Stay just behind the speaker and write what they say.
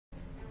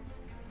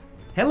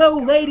Hello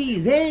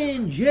ladies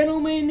and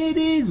gentlemen, it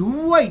is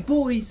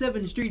whiteboy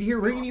 7th Street here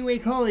bringing you a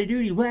Call of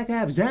Duty Black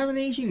Ops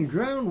Domination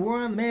Ground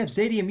War on the map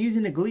Stadium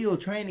using the Galil,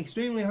 trying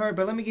extremely hard,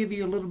 but let me give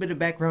you a little bit of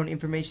background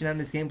information on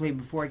this gameplay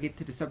before I get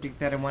to the subject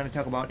that I want to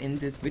talk about in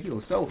this video.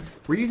 So,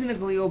 we're using the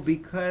Galil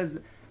because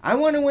I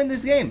want to win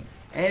this game,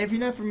 and if you're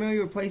not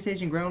familiar with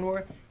PlayStation Ground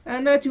War,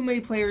 not too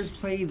many players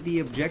play the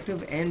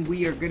objective, and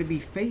we are going to be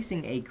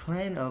facing a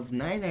clan of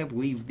 9, I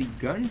believe, the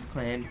Guns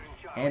clan,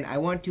 and I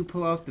want to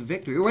pull off the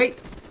victory. Wait!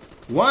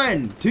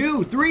 1,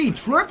 2, 3,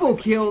 triple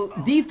kill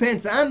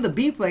defense on the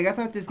B flag. I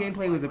thought this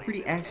gameplay was a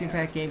pretty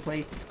action-packed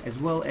gameplay, as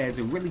well as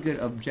a really good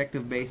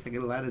objective base. I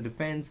get a lot of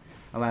defense,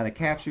 a lot of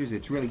captures.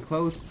 It's really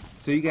close,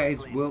 so you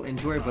guys will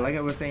enjoy it. But like I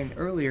was saying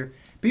earlier,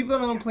 people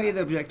don't play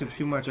the objective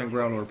too much on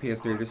Ground War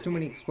PS3. There's too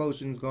many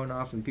explosions going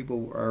off, and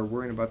people are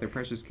worrying about their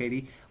precious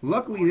KD.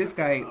 Luckily, this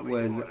guy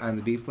was on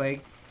the B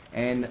flag.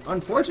 And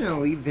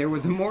unfortunately, there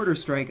was a mortar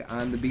strike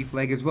on the B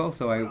flag as well,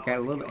 so I got a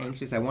little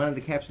anxious. I wanted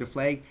to capture the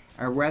flag.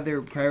 I rather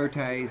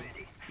prioritize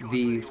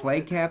the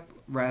flag cap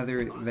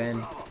rather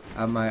than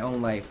my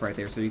own life right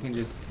there. So you can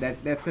just,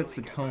 that sets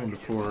the tone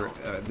for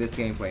this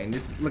gameplay. And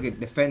just look at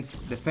defense,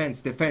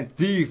 defense, defense,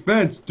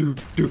 defense,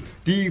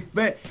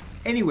 defense.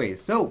 Anyways,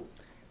 so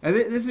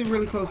this is a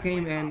really close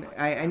game, and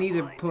I need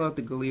to pull out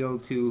the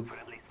Galil to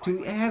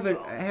have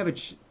a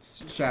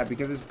shot,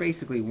 because it's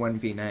basically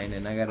 1v9,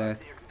 and I gotta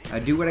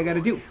do what I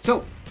gotta do.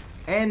 So,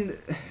 and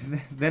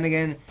then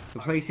again, the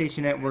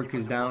PlayStation Network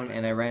is down,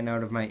 and I ran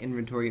out of my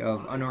inventory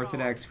of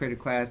unorthodox creative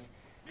class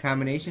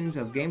combinations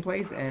of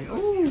gameplays. And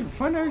ooh,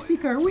 fun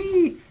RC car,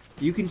 wee!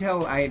 You can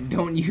tell I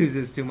don't use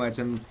this too much.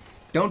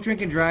 Don't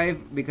drink and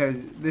drive,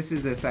 because this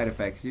is the side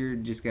effects. You're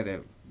just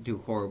gonna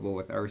do horrible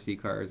with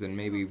RC cars and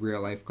maybe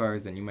real life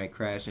cars, and you might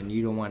crash, and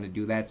you don't want to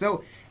do that.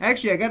 So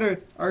actually, I got a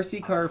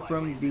RC car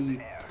from the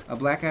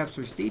Black Ops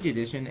Prestige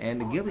Edition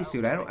and the ghillie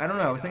suit. I don't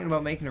know. I was thinking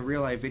about making a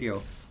real life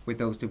video with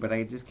those two, but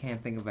I just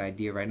can't think of an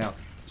idea right now.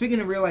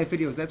 Speaking of real life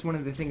videos, that's one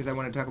of the things I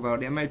want to talk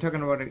about. Am I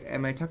talking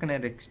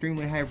at an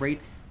extremely high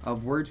rate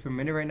of words per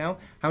minute right now?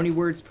 How many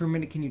words per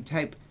minute can you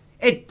type?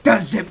 It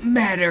doesn't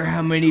matter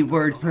how many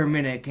words per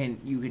minute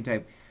you can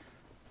type,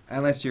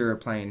 unless you're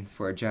applying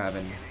for a job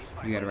and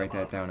you gotta write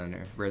that down on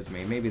your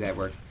resume. Maybe that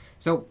works.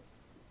 So,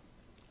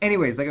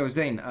 anyways, like I was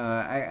saying,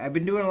 I've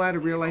been doing a lot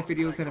of real life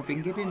videos, and I've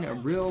been getting a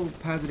real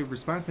positive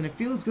response, and it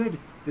feels good.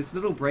 This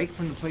little break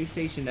from the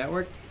PlayStation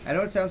Network. I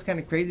know it sounds kind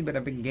of crazy, but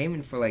I've been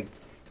gaming for like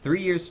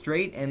 3 years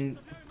straight, and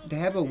to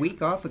have a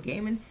week off of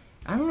gaming,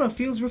 I don't know, it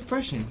feels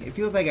refreshing. It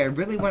feels like I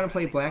really want to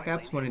play Black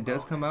Ops when it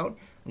does come out.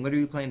 I'm going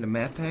to be playing the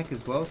map pack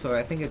as well, so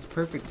I think it's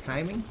perfect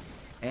timing.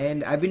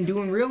 And I've been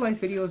doing real life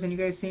videos, and you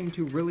guys seem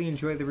to really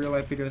enjoy the real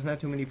life videos. Not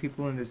too many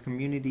people in this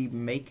community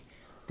make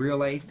real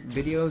life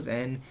videos,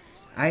 and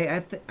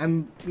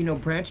I'm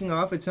branching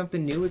off. It's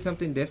something new, it's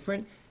something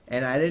different,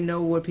 and I didn't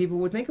know what people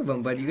would think of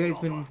them. But you guys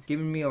been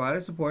giving me a lot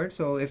of support,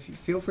 so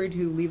feel free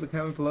to leave a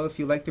comment below if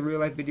you like the real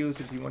life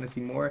videos. If you want to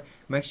see more,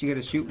 I'm actually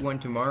gonna shoot one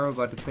tomorrow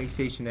about the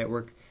PlayStation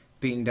Network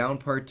being down,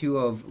 part 2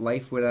 of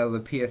life without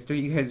a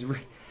PS3. You guys,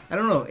 I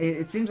don't know.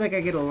 It seems like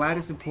I get a lot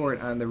of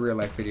support on the real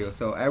life videos,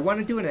 so I want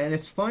to do it, and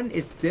it's fun.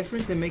 It's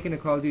different than making a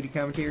Call of Duty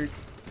commentary.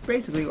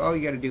 Basically, all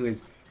you got to do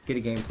is get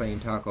a gameplay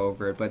and talk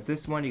over it. But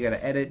this one, you got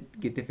to edit,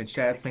 get different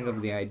shots, think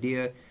of the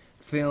idea,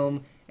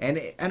 film, and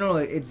I don't know.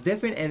 It's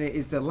different, and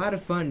it's a lot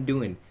of fun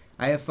doing.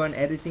 I have fun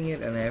editing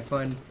it, and I have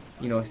fun,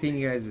 seeing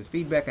you guys'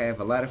 feedback. I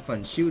have a lot of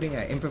fun shooting.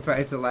 I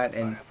improvise a lot,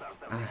 and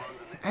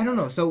I don't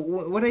know. So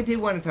what I did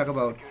want to talk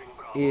about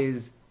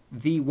is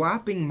the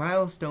whopping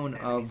milestone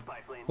of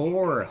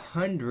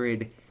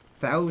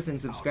 400,000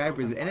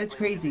 subscribers, and it's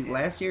crazy.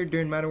 Last year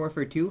during Modern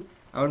Warfare 2,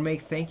 I would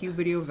make thank you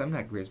videos. I'm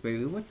not Grizz,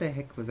 baby. What the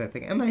heck was that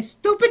thing? Am I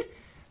stupid?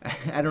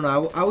 I don't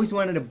know. I always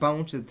wanted to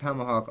bounce the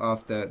tomahawk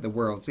off the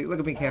world. See, look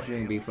at me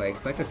capturing B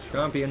flags like a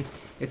champion.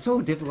 It's so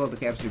difficult to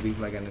capture B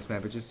flag on this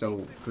map. It's just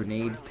so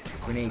grenade.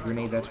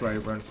 That's why I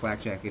run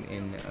flak jacket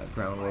in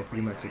Ground War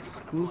pretty much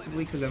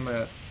exclusively, because I'm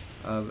a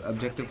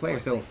objective player.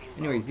 So,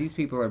 anyways, these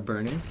people are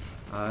burning.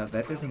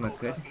 That doesn't look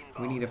good.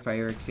 We need a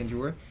fire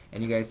extinguisher.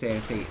 And you guys say I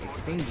say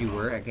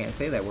extinguisher. I can't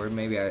say that word.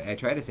 Maybe I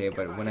try to say it,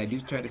 but when I do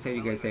try to say it,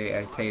 you guys say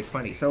I say it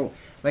funny. So,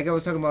 like I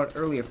was talking about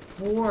earlier,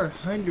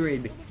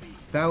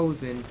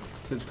 400,000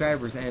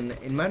 subscribers. And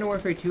in Modern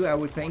Warfare 2, I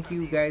would thank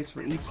you guys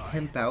for each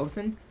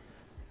 10,000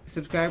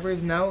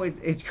 subscribers. Now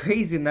it's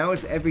crazy. Now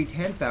it's every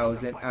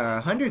 10,000,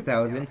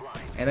 100,000,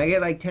 and I get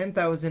like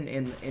 10,000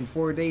 in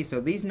 4 days. So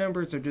these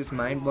numbers are just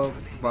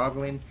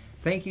mind-boggling.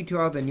 Thank you to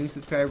all the new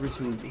subscribers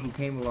who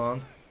came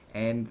along,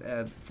 and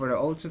for the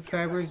old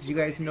subscribers, you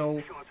guys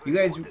can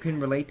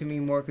relate to me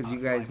more, because you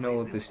guys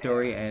know the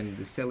story and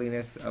the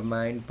silliness of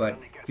mine. But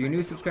if you're a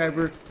new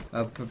subscriber,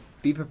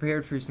 be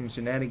prepared for some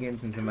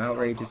shenanigans and some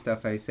outrageous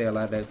stuff. I say a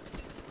lot of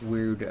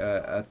weird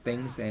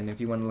things, and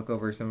if you want to look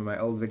over some of my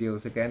old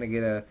videos to kind of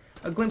get a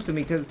glimpse of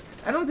me, because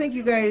I don't think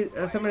you guys,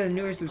 some of the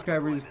newer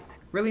subscribers,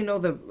 really know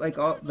the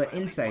all the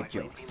inside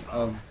jokes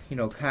of, you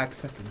know,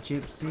 cocksucking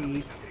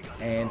gypsy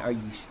and are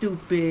you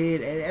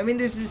stupid, and I mean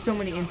there's just so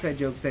many inside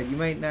jokes that you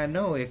might not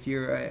know if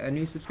you're a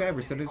new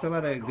subscriber. So there's a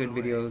lot of good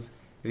videos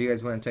if you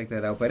guys want to check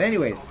that out. But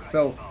anyways,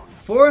 so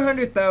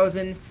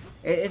 400,000.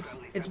 It's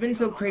been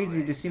so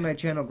crazy to see my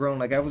channel grown.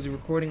 Like, I was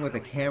recording with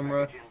a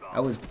camera. I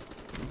was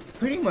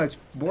pretty much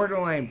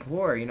borderline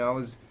poor. You know, I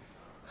was,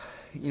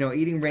 you know,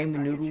 eating ramen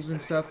noodles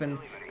and stuff. And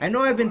I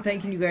know I've been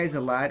thanking you guys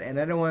a lot, and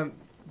I don't want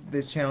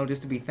this channel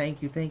just to be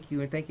thank you,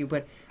 and thank you.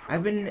 But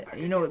I've been,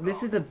 you know,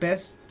 this is the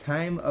best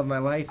time of my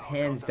life,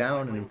 hands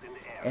down.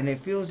 And it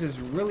feels just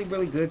really,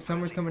 really good.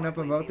 Summer's coming up.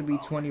 I'm about to be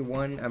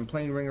 21. I'm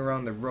playing Ring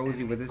Around the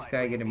Rosie with this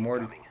guy, getting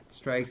mortar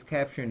strikes,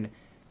 capturing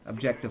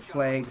objective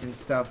flags and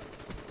stuff.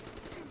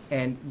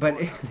 But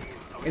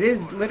it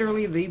is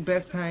literally the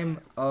best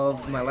time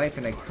of my life,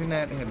 and I could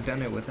not have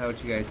done it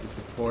without you guys'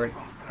 support.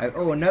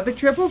 Oh, another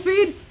triple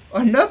feed?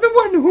 Another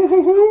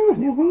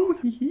one?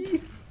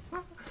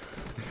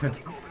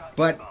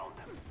 But,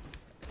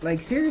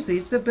 like, seriously,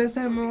 it's the best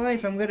time of my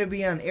life. I'm gonna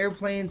be on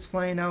airplanes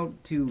flying out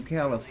to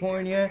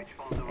California,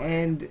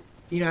 and,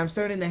 you know, I'm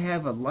starting to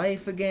have a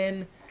life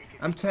again.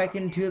 I'm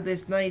talking to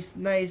this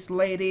nice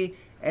lady,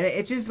 and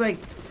it's just like,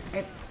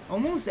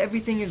 almost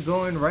everything is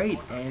going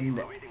right,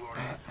 and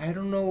I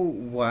don't know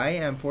why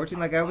I'm fortunate.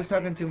 Like, I was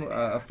talking to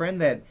a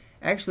friend that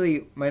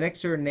actually, my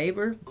next door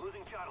neighbor,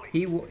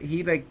 he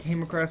like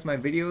came across my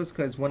videos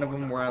because one of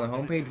them were on the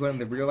homepage, one of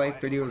the real life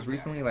videos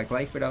recently, like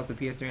Life Without the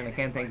PS3, and I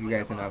can't thank you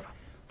guys enough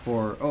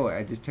for, oh,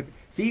 I just took,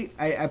 see,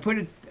 I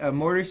put a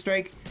mortar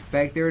strike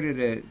back there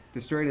to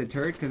destroy the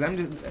turret,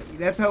 because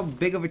that's how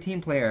big of a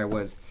team player I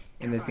was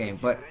in this game.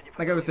 But,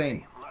 like I was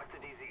saying,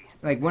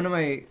 like, one of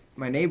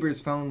my neighbors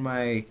found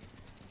my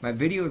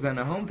videos on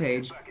the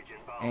homepage,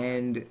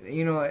 and,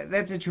 you know,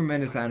 that's a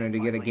tremendous honor to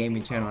get a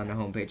gaming channel on the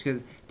homepage,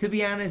 because, to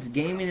be honest,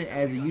 gaming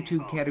as a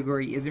YouTube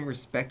category isn't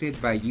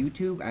respected by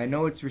YouTube. I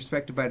know it's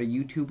respected by the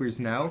YouTubers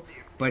now,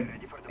 but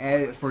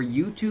for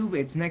YouTube,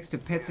 it's next to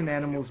pets and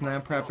animals,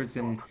 nonprofits,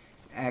 and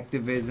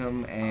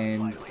activism,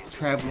 and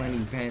traveling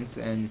events,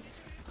 and,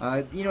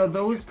 you know,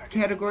 those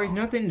categories,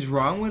 nothing's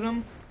wrong with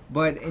them,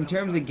 but in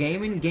terms of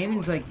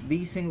gaming's like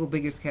the single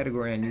biggest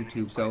category on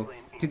YouTube. So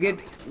to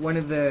get one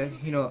of the,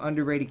 you know,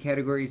 underrated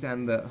categories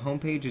on the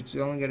homepage, it's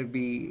only going to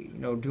be, you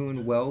know,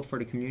 doing well for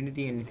the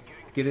community and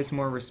get us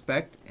more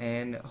respect,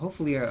 and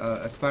hopefully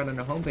a spot on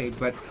the homepage.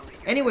 But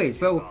anyway,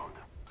 so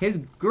his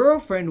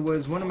girlfriend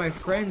was one of my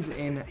friends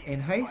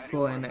in high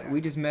school, and we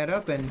just met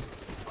up, and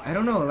I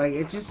don't know, like,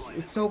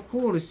 it's so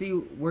cool to see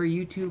where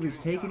YouTube is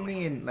taking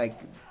me, and like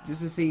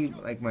just to see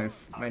like my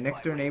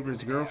next door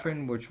neighbor's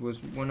girlfriend, which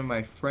was one of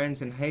my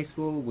friends in high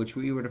school, which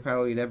we would have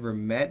probably never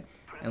met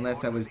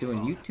unless I was doing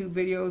YouTube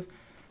videos.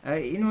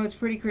 You know, it's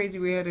pretty crazy.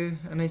 We had a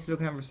nice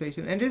little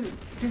conversation, and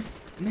just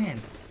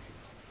man,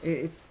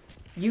 it's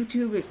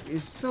YouTube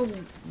is so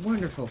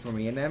wonderful for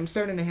me, and I'm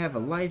starting to have a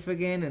life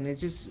again, and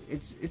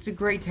it's a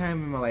great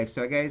time in my life.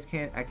 So I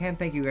can't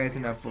thank you guys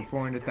enough for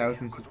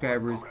 400,000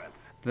 subscribers,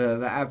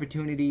 the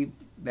opportunity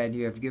that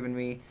you have given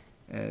me,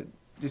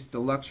 just the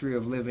luxury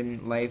of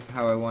living life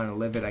how I want to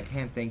live it. I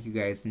can't thank you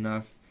guys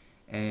enough,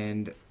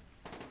 and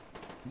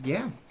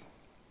yeah,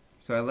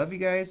 so I love you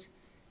guys.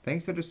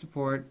 Thanks for the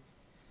support,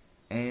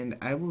 and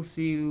I will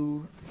see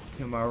you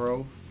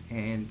tomorrow,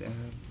 and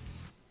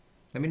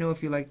let me know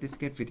if you like the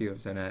skit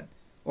videos or not.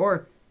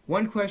 Or,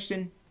 one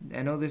question,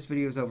 I know this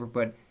video is over,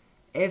 but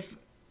if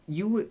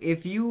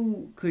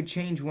you could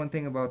change one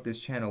thing about this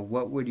channel,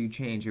 what would you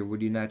change, or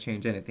would you not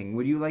change anything?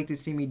 Would you like to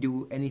see me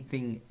do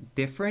anything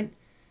different?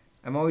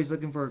 I'm always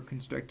looking for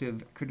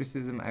constructive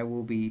criticism. I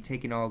will be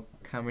taking all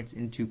comments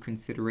into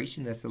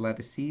consideration. That's a lot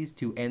of C's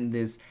to end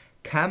this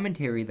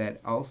commentary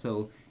that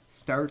also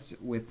starts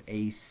with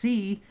a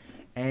C,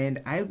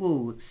 and I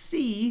will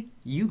see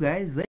you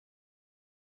guys later.